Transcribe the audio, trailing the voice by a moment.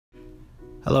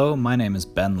Hello, my name is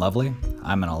Ben Lovely.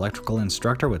 I'm an electrical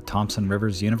instructor with Thompson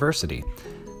Rivers University.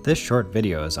 This short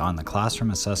video is on the classroom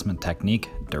assessment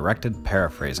technique, directed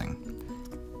paraphrasing.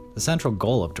 The central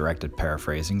goal of directed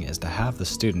paraphrasing is to have the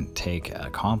student take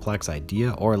a complex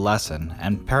idea or lesson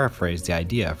and paraphrase the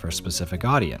idea for a specific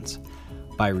audience.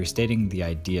 By restating the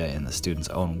idea in the student's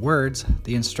own words,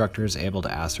 the instructor is able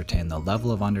to ascertain the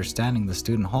level of understanding the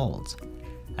student holds.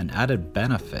 An added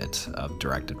benefit of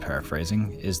directed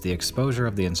paraphrasing is the exposure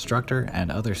of the instructor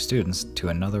and other students to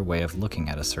another way of looking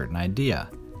at a certain idea.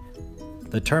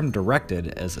 The term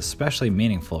directed is especially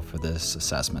meaningful for this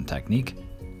assessment technique.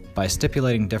 By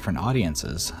stipulating different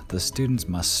audiences, the students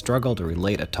must struggle to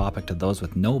relate a topic to those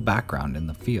with no background in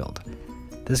the field.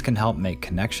 This can help make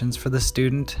connections for the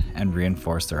student and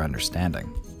reinforce their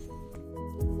understanding.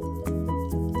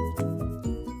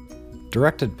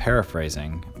 Directed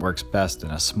paraphrasing works best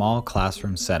in a small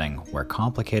classroom setting where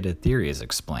complicated theory is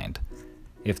explained.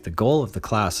 If the goal of the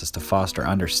class is to foster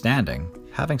understanding,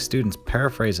 having students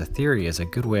paraphrase a theory is a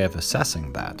good way of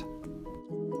assessing that.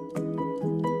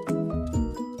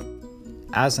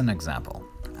 As an example,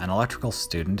 an electrical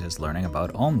student is learning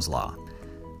about Ohm's law.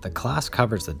 The class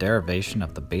covers the derivation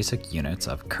of the basic units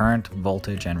of current,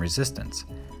 voltage, and resistance.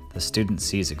 The student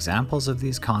sees examples of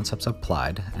these concepts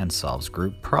applied and solves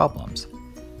group problems.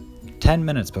 10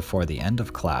 minutes before the end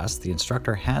of class, the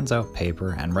instructor hands out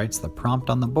paper and writes the prompt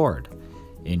on the board.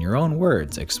 In your own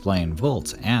words, explain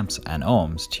volts, amps, and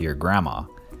ohms to your grandma.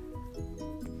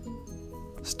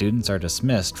 Students are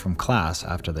dismissed from class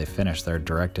after they finish their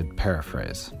directed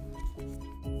paraphrase.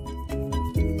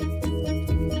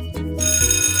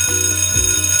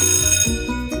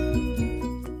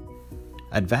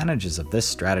 Advantages of this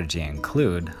strategy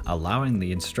include allowing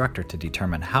the instructor to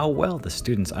determine how well the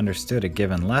students understood a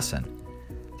given lesson.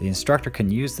 The instructor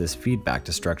can use this feedback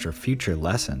to structure future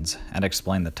lessons and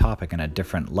explain the topic in a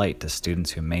different light to students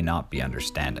who may not be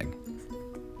understanding.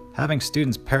 Having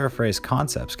students paraphrase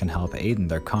concepts can help aid in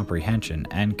their comprehension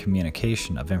and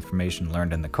communication of information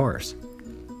learned in the course.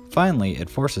 Finally, it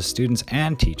forces students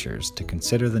and teachers to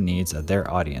consider the needs of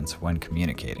their audience when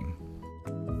communicating.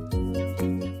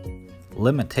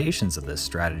 Limitations of this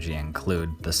strategy include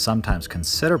the sometimes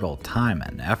considerable time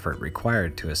and effort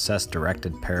required to assess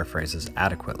directed paraphrases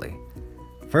adequately.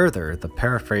 Further, the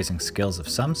paraphrasing skills of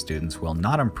some students will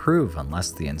not improve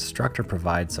unless the instructor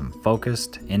provides some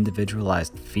focused,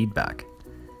 individualized feedback.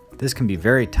 This can be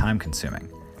very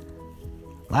time-consuming.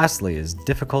 Lastly, it is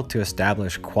difficult to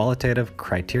establish qualitative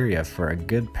criteria for a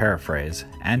good paraphrase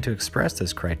and to express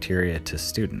this criteria to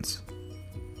students.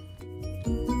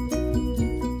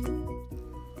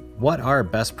 What are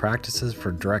best practices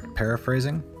for direct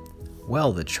paraphrasing?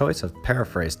 Well, the choice of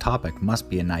paraphrase topic must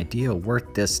be an idea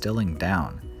worth distilling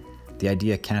down. The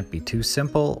idea can't be too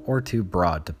simple or too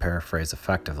broad to paraphrase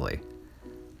effectively.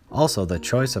 Also, the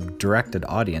choice of directed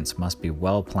audience must be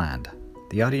well planned.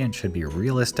 The audience should be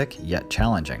realistic yet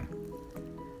challenging.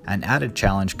 An added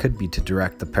challenge could be to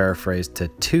direct the paraphrase to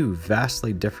two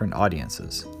vastly different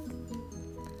audiences.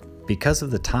 Because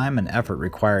of the time and effort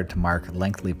required to mark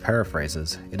lengthy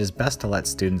paraphrases, it is best to let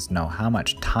students know how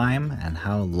much time and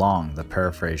how long the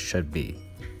paraphrase should be.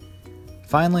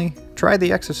 Finally, try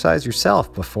the exercise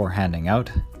yourself before handing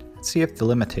out and see if the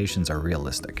limitations are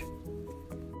realistic.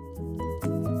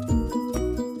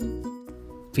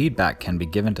 Feedback can be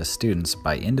given to students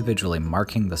by individually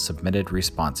marking the submitted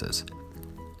responses.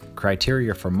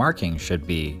 Criteria for marking should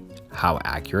be: how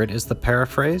accurate is the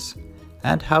paraphrase?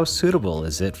 And how suitable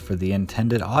is it for the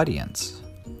intended audience?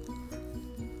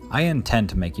 I intend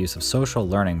to make use of social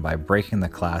learning by breaking the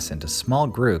class into small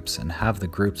groups and have the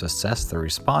groups assess the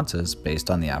responses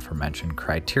based on the aforementioned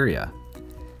criteria.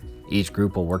 Each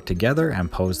group will work together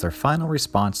and pose their final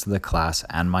response to the class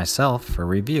and myself for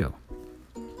review.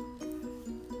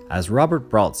 As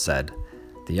Robert Brault said,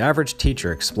 "The average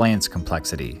teacher explains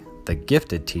complexity, the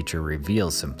gifted teacher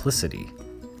reveals simplicity."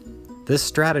 This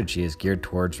strategy is geared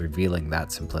towards revealing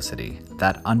that simplicity,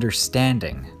 that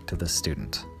understanding to the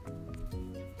student.